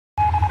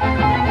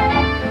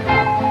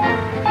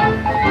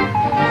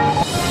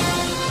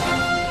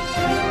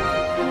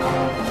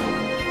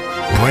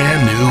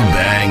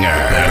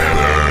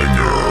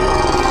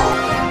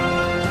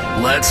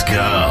Let's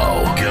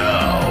go.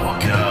 Go.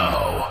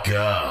 Go.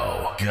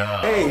 Go. Go.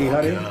 Hey,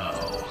 honey.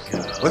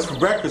 What's for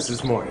breakfast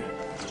this morning?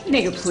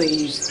 Nigga,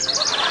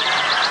 please.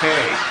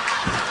 Hey,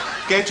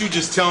 can't you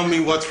just tell me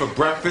what's for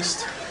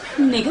breakfast?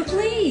 Nigga,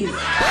 please.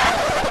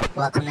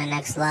 Welcome to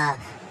Next Love.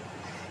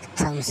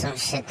 Tell me some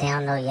shit they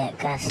don't know yet,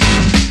 Gus.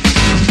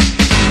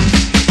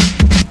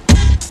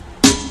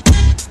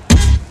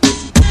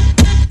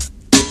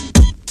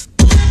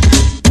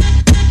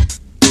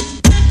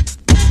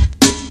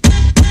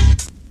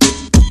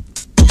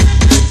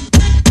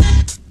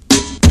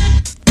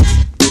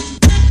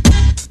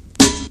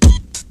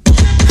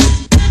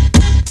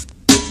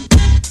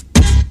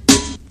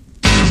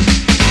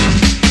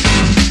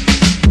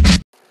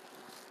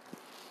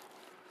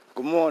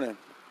 Good morning.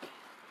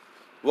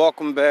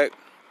 Welcome back.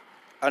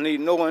 I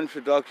need no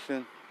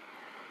introduction.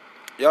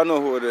 Y'all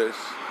know who it is.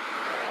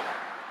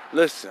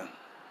 Listen,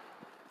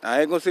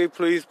 I ain't gonna say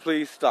please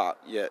stop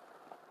yet.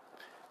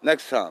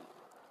 Next time.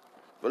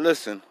 But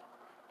listen,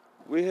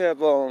 we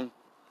have a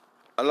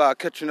lot of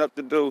catching up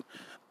to do.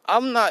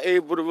 I'm not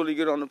able to really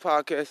get on the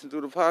podcast and do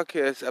the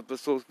podcast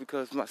episodes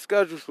because my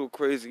schedule's so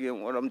crazy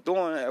and what I'm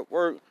doing at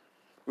work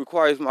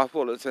requires my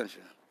full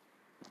attention.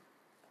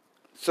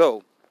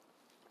 So,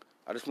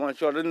 I just want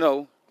y'all to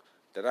know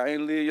that I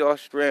ain't leave y'all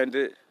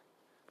stranded.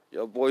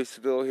 Your boy's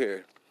still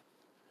here.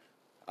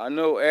 I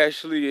know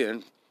Ashley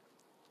and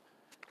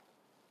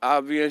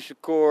Avi and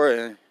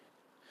Shakur and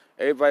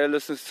everybody that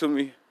listens to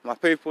me, my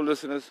faithful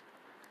listeners.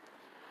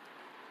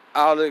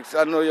 Alex,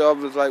 I know y'all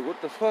was like, what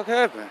the fuck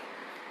happened?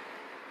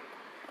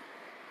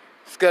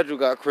 Schedule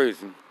got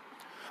crazy.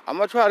 I'm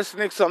going to try to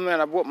sneak something in.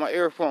 I bought my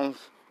earphones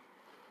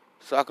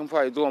so I can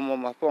probably do them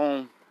on my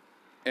phone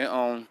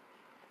and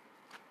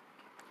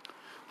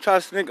try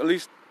to sneak at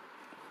least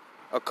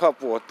a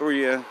couple or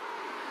three in.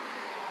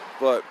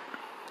 But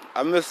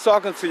I miss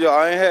talking to y'all.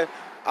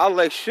 I was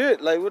like,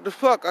 shit, like, what the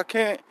fuck? I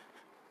can't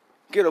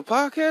get a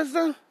podcast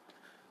done?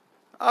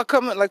 I'll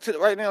come in, like,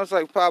 right now it's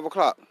like 5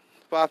 o'clock,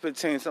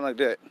 5:15, something like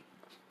that.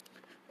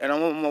 And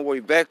I'm on my way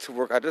back to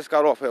work. I just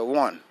got off at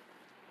 1.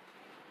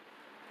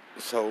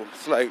 So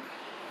it's like,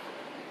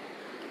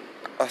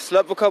 I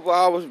slept a couple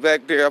hours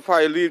back there. I'll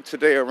probably leave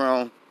today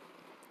around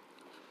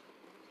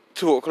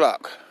 2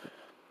 o'clock.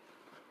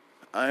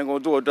 I ain't gonna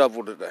do a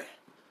double today.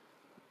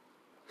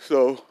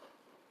 So,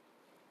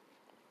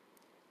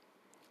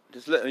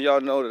 just letting y'all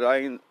know that I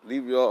ain't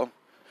leave y'all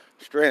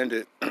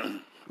stranded.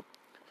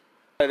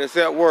 It's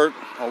at work.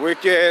 I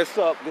wake your ass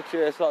up, get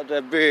your ass out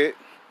that bed.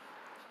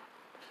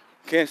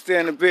 Can't stay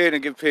in the bed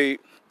and get paid.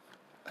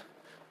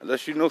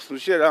 Unless you know some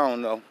shit I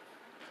don't know.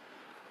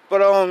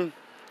 But I'm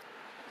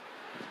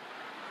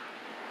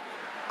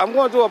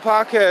gonna do a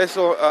podcast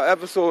or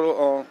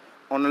episode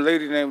on a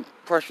lady named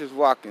Precious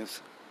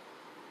Watkins.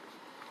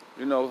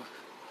 You know,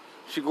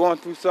 she going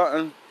through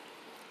something,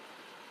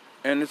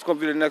 and it's gonna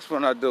be the next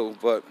one I do.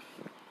 But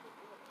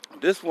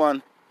this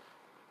one,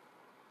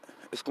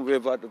 it's gonna be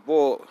about the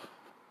boy.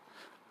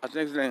 I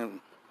think his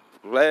name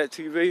Vlad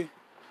TV.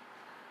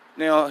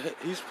 Now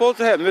he's supposed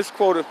to have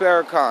misquoted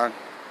Farrakhan.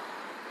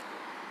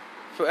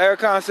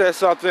 Farrakhan said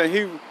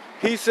something.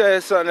 He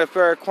said something that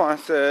Farrakhan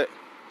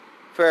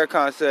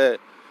said,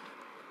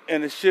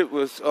 and the shit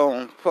was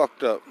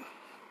fucked up.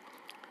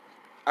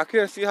 I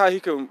can't see how he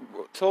can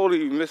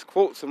totally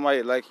misquote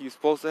somebody like he's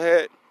supposed to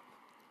have.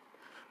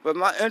 But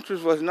my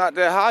interest was not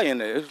that high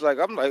in it. It's like,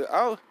 I'm like,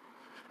 oh,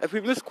 if he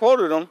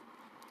misquoted him,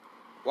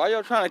 why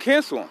y'all trying to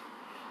cancel him?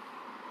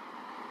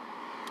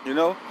 You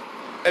know?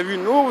 If you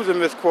knew it was a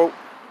misquote,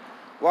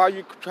 why are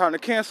you trying to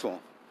cancel him?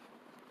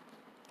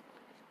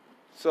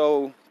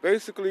 So,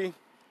 basically,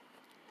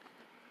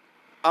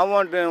 I'm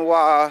wondering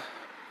why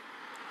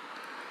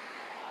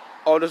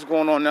all this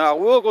going on now. I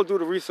will go do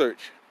the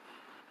research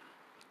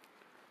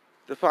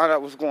to find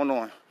out what's going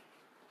on.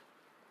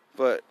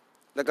 But,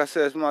 like I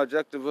said, it's my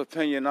objective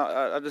opinion.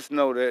 I just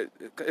know that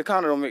it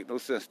kind of don't make no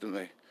sense to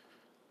me.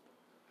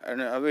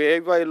 And I mean,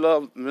 everybody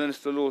loves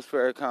Minister Louis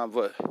Farrakhan,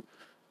 but,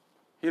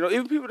 you know,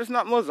 even people that's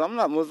not Muslim, I'm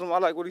not Muslim, I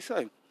like what he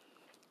say.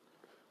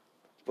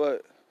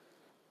 But,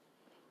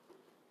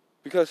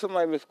 because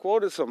somebody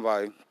misquoted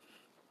somebody,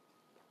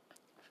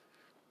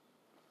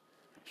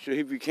 should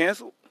he be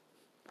canceled?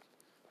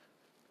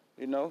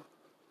 You know?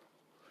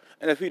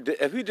 And if he did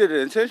it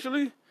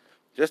intentionally,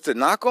 just to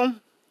knock him,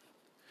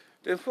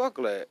 then fuck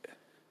Lad.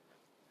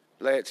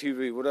 Lad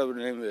TV, whatever the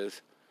name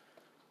is.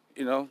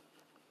 You know?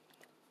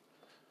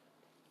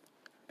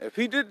 If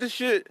he did the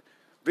shit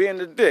being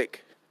the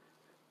dick,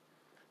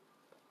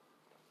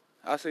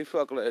 I say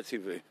fuck Lad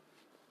TV.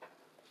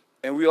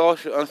 And we all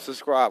should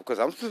unsubscribe, because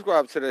I'm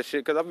subscribed to that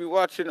shit, because I be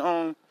watching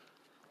the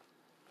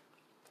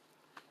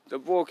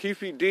boy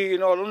Keefy D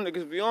and all them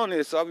niggas be on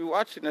there, so I be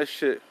watching that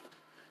shit.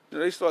 You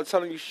know, they start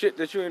telling you shit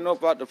that you ain't know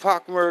about the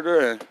Pac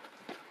murder, and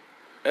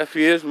if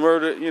he is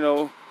murdered, you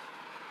know,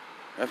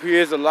 if he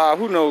is alive,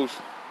 who knows?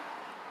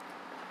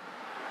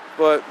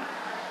 But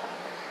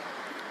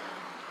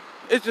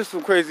It's just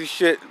some crazy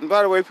shit. And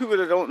by the way, people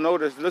that don't know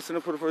this,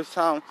 listening for the first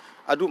time,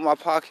 I do my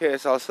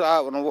podcast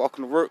outside when I'm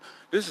walking to work.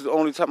 This is the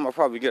only time I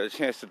probably get a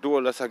chance to do it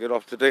unless I get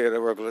off today at a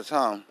regular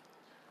time.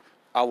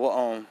 I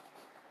will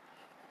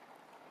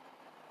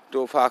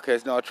do a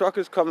podcast. Now a truck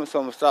is coming, so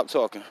I'm gonna stop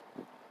talking.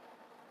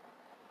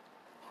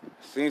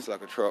 Seems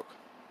like a truck.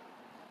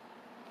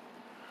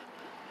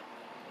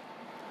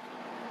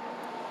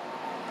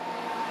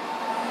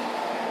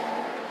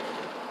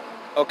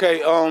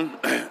 Okay,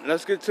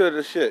 let's get to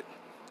the shit.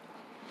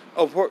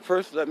 Oh,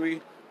 first let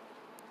me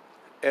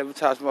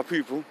advertise my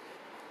people.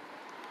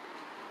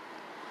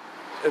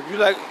 If you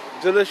like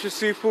delicious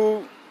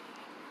seafood,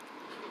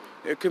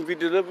 it can be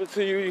delivered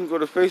to you. You can go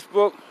to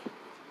Facebook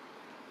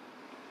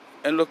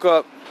and look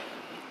up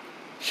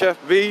Chef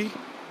B.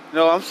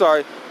 No, I'm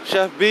sorry,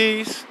 Chef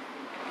B's,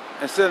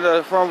 and send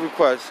a phone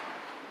request.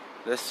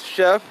 That's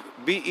Chef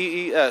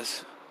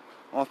B-E-E-S.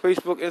 On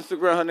Facebook,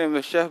 Instagram, her name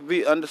is Chef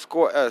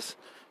B_S.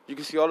 You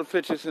can see all the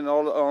pictures and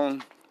all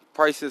the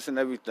prices and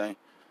everything.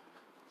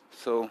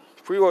 So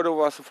pre-order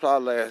while supply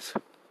lasts.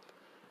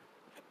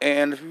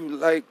 And if you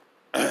like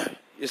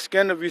your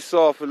skin to be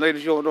soft, and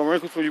ladies, you don't want no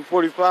wrinkles when you're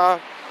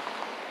 45,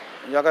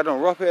 and y'all got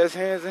them rough ass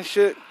hands and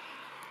shit,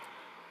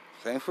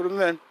 same for the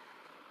men.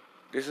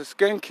 This is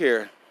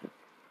skincare.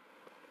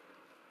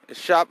 It's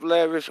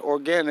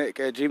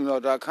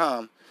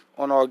shoplavishorganic@gmail.com.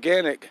 On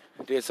organic,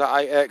 there's an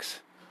IX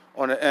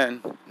on the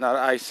end, not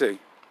an IC.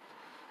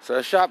 So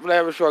it's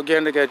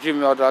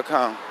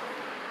shoplavishorganic@gmail.com.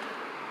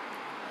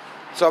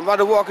 So I'm about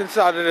to walk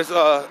inside of this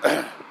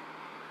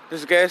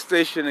this gas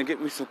station and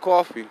get me some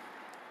coffee.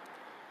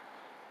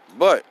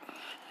 But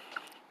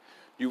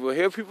you will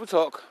hear people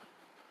talk,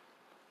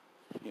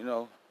 you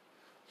know.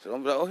 So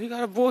don't be like, oh, he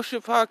got a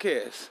bullshit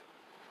podcast.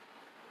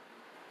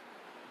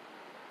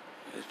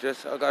 It's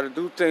just I got to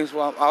do things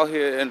while I'm out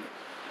here and,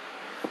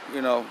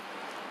 you know.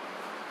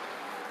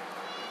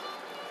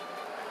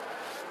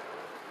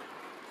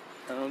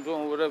 And I'm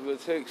doing whatever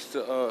it takes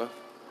to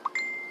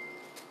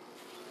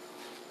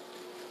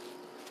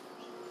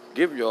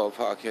give y'all a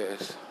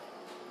podcast.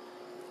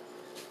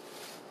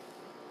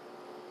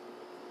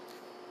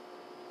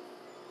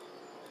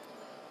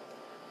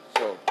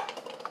 So,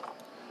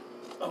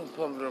 I'm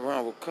pumping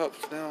around with cups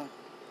now.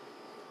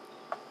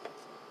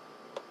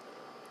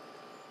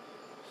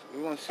 So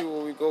we want to see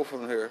where we go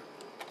from here.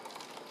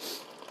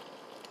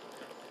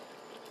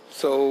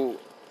 So,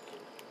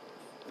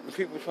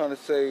 people trying to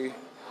say,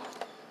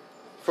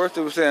 first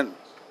they were saying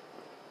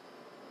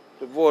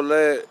the boy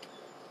Lad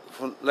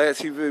from Lad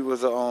TV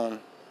was a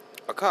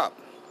cop.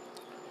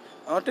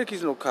 I don't think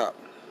he's no cop.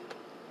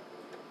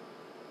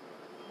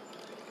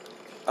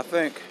 I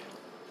think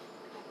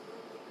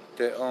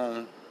that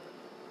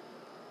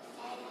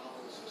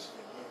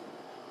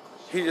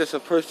he's just a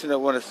person that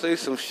want to say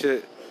some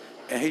shit,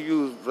 and he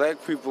used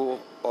black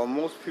people or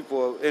most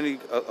people of any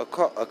a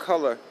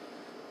color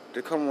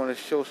to come on his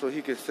show so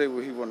he can say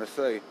what he want to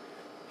say.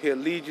 He'll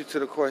lead you to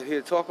the court.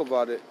 He'll talk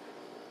about it.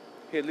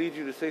 He'll lead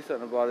you to say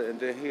something about it, and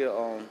then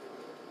he'll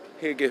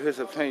give his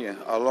opinion,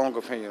 a long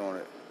opinion on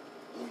it,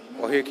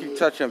 or he'll keep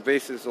touching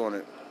bases on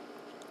it.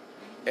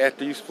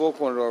 After you spoke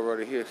on it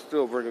already, he'll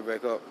still bring it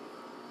back up.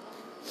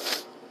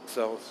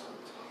 So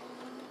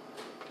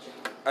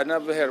I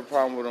never had a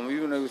problem with him.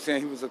 Even though he was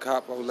saying he was a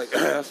cop, I was like,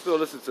 I still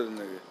listen to the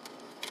nigga.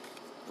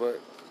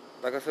 But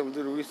like I said, we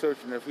do the research,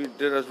 and if he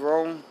did us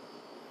wrong,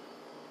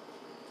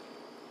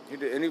 he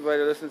did anybody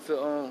that listened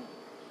to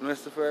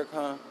Mr.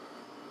 Farrakhan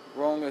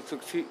wrong and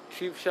took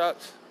cheap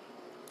shots,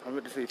 I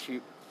meant to say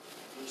cheap,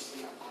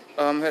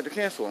 had to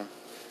cancel him.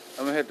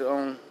 I had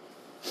to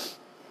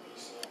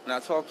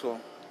not talk to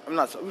him. You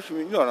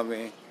know what I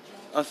mean?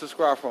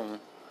 Unsubscribe from him.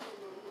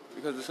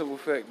 Because the simple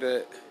fact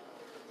that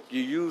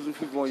you're using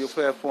people on your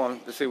platform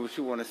to say what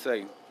you want to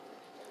say.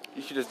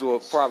 You should just do a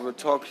private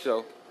talk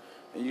show,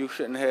 and you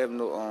shouldn't have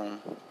no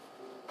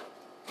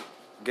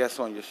guests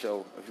on your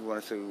show if you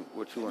want to say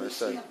what you want to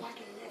say.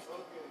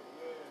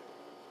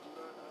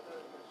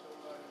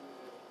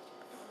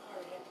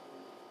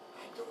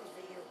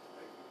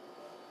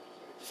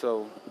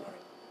 So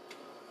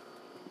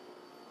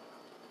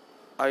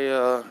I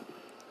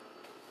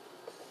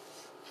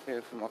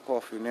here for my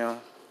coffee now.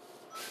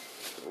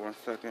 So 1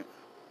 second.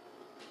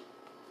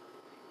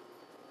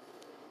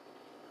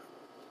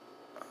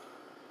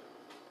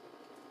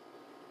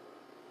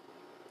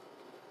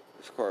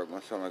 This card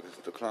gonna sound like it's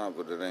declined,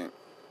 but it ain't.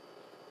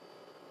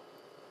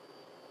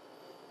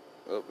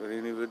 Oh, it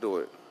didn't even do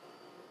it.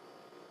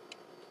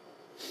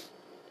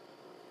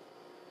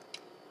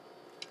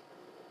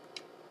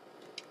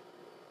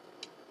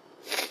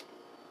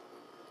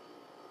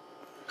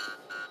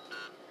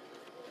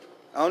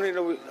 I don't need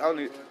no. I don't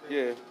need.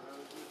 Yeah.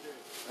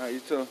 All right, you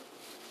too.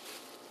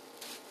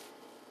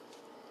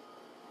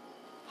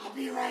 I'll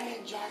be right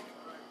in, Jack.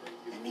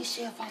 Let me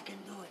see if I can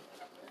do it.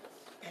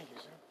 Thank you,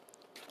 sir.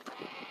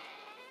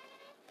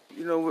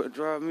 You know what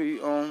drives me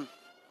a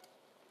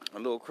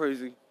little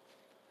crazy?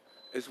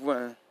 It's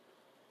when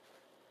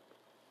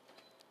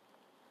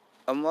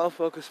a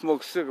motherfucker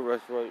smokes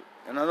cigarettes, right?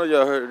 And I know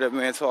y'all heard of that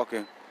man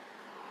talking.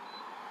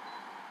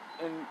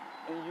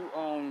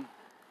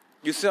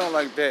 you sound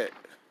like that,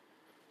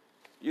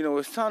 you know,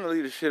 it's time to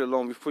leave the shit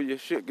alone before your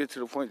shit get to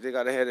the point they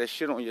gotta have that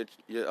shit on your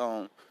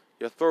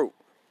throat.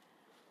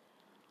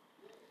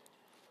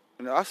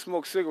 You know, I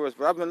smoke cigarettes,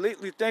 but I've been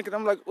lately thinking,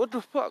 I'm like, what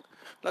the fuck?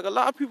 Like, a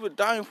lot of people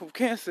dying from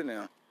cancer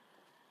now.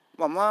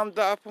 My mom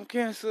died from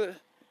cancer.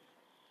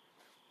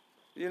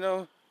 You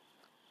know,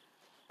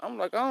 I'm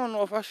like, I don't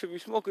know if I should be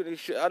smoking this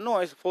shit. I know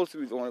I ain't supposed to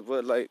be doing it,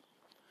 but like,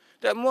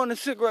 that morning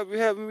cigarette be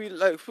having me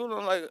like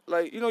feeling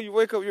like, you know, you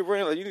wake up your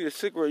brain like you need a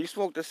cigarette. You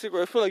smoke that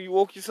cigarette, I feel like you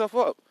woke yourself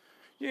up.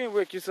 You ain't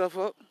wake yourself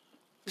up.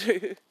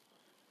 But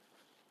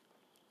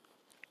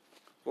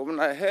when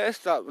I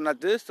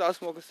did stop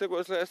smoking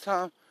cigarettes last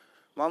time,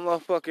 my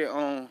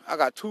motherfucking, I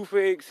got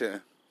toothaches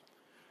and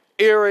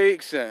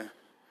earaches and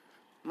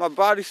my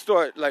body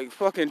started like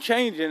fucking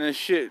changing and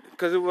shit.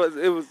 Cause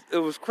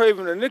it was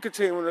craving the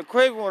nicotine. When the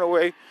craving went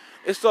away,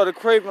 it started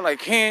craving like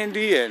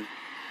candy and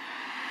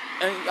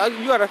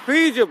you gotta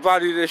feed your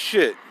body this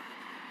shit.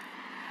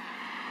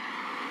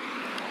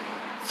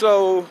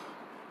 So,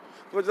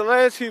 with the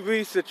last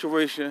TV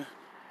situation,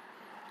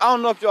 I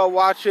don't know if y'all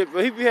watch it,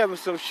 but he be having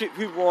some shit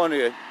people on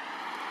there.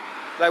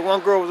 Like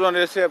one girl was on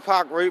there said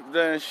Pac raped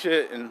her and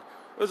shit, and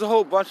there's a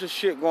whole bunch of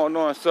shit going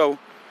on. So,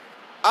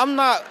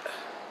 I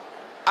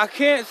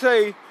can't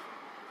say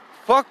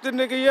fuck the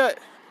nigga yet,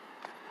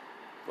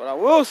 but I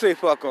will say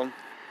fuck him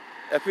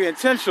if he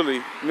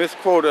intentionally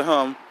misquoted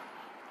him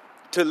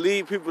to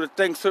lead people to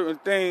think certain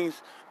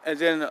things, and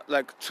then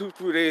like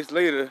 2-3 days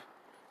later,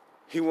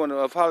 he want to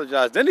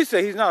apologize. Then he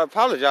said he's not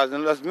apologizing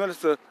unless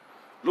Minister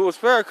Louis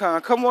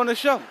Farrakhan come on the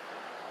show.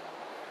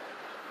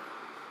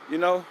 You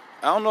know,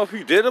 I don't know if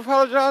he did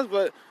apologize,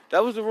 but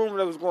that was the rumor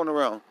that was going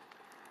around.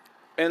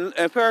 And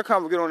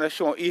Farrakhan would get on that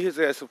show and eat his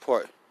ass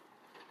apart.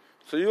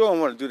 So you don't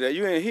want to do that.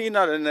 He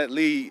not in that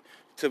league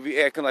to be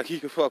acting like he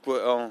can fuck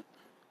with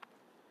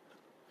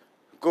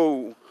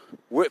go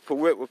whip for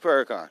whip with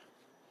Farrakhan.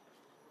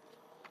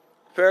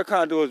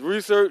 Farrakhan do his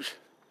research.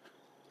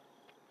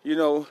 You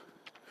know,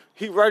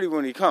 he ready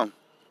when he come.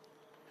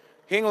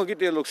 He ain't gonna get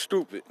there and look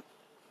stupid.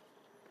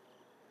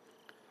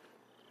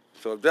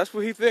 So if that's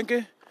what he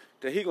thinking,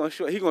 that he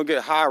gonna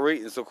get high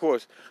ratings, of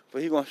course,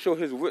 but he gonna show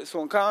his wits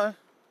on Khan,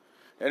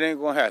 that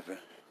ain't gonna happen.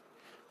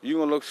 You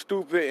gonna look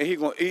stupid and he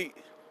gonna eat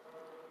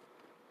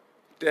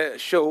that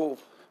show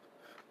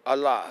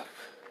alive.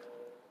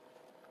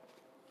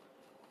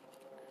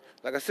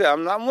 Like I said,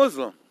 I'm not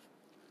Muslim,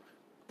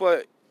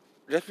 but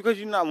just because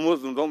you're not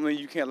Muslim don't mean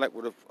you can't like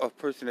what a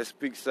person that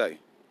speaks say.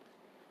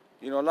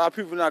 You know, a lot of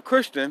people not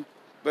Christian,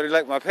 but they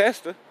like my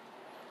pastor.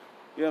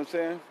 You know what I'm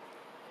saying?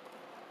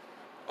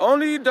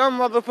 Only dumb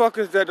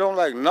motherfuckers that don't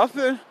like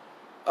nothing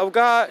of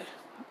God,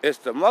 it's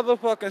the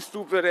motherfucking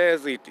stupid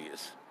ass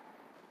atheists.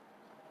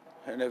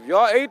 And if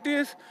y'all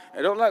atheists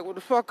and don't like what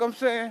the fuck I'm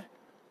saying,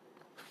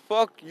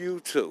 fuck you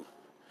too.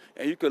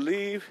 And you can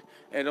leave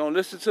and don't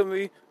listen to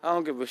me. I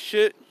don't give a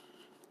shit.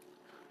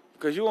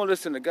 Because you won't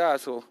listen to God,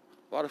 so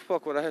why the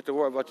fuck would I have to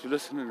worry about you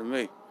listening to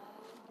me?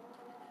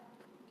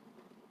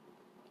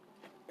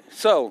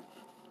 So,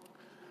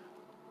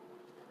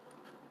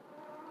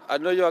 I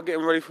know y'all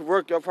getting ready for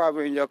work. Y'all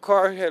probably in your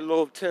car. Had a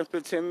little 10,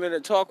 15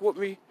 minute talk with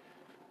me.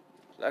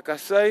 Like I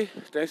say,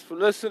 thanks for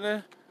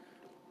listening.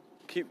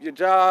 Keep your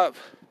job.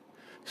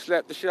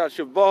 Slap the shit out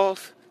your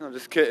boss. I'm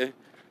just kidding.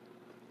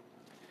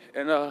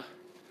 And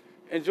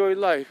enjoy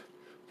life.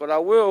 But I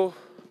will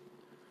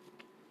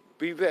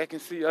be back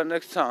and see y'all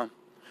next time.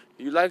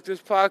 You like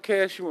this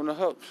podcast, you want to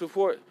help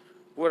support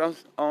what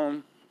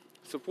I'm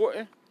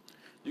supporting,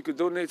 you can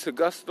donate to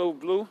Gusto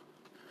Blue.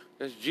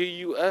 That's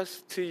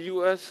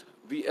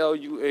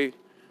GUSTUSBLUA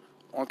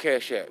on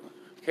Cash App.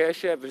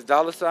 Cash App is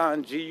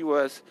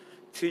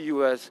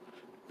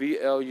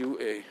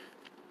 $GUSTUSBLUA.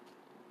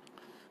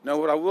 Now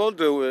what I will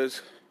do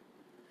is,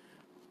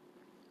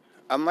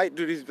 I might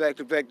do these back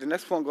to back. The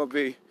next one gonna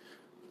be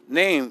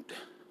named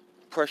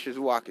Precious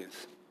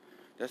Watkins.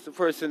 That's the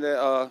person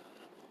that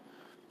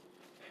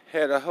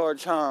having a hard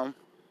time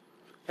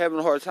in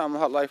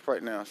her life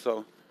right now.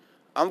 So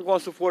I'm going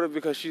to support her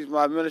because she's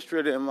my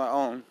administrator in my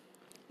own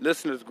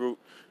listeners group.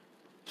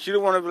 She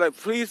don't want to be like,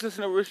 please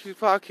listen to Richie's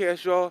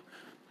podcast, y'all.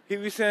 He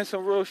be saying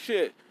some real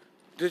shit.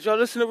 Did y'all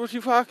listen to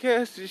Richie's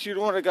podcast? She the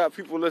one that got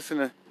people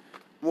listening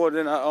more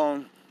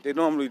than they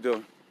normally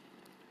do.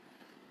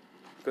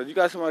 Because you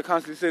got somebody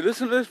constantly say,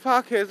 listen to this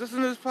podcast,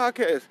 listen to this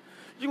podcast.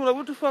 You be like,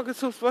 what the fuck is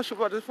so special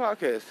about this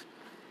podcast?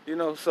 You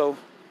know, so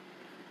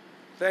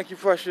thank you,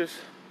 Precious.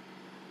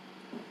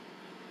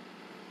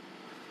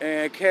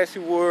 And Cassie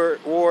Ward.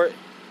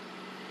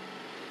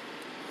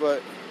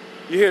 But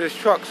you hear this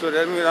truck, so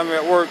that means I'm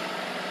at work.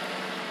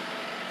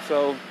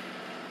 So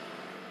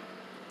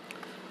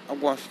I'm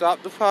going to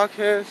stop the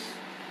podcast.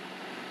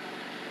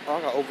 Oh,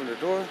 I got to open the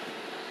door.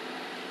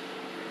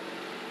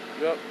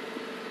 Yep.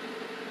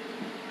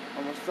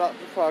 I'm going to stop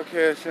the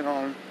podcast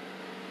and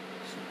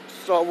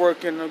start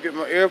working and get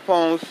my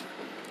earphones.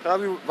 I'll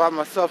be by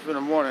myself in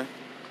the morning.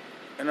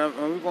 And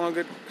we're going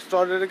to get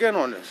started again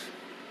on this.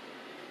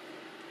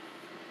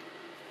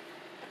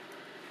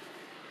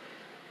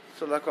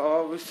 So like I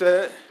always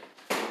said,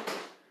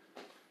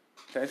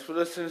 Thanks for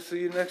listening. See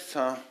you next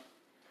time.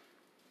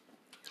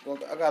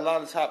 I got a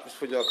lot of topics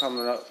for y'all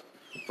coming up,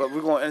 but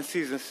we're going to end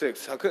season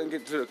 6. I couldn't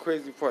get to the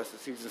crazy parts of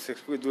season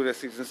 6. We'll do that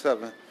season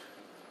 7.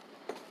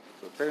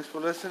 So thanks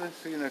for listening.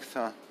 See you next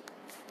time.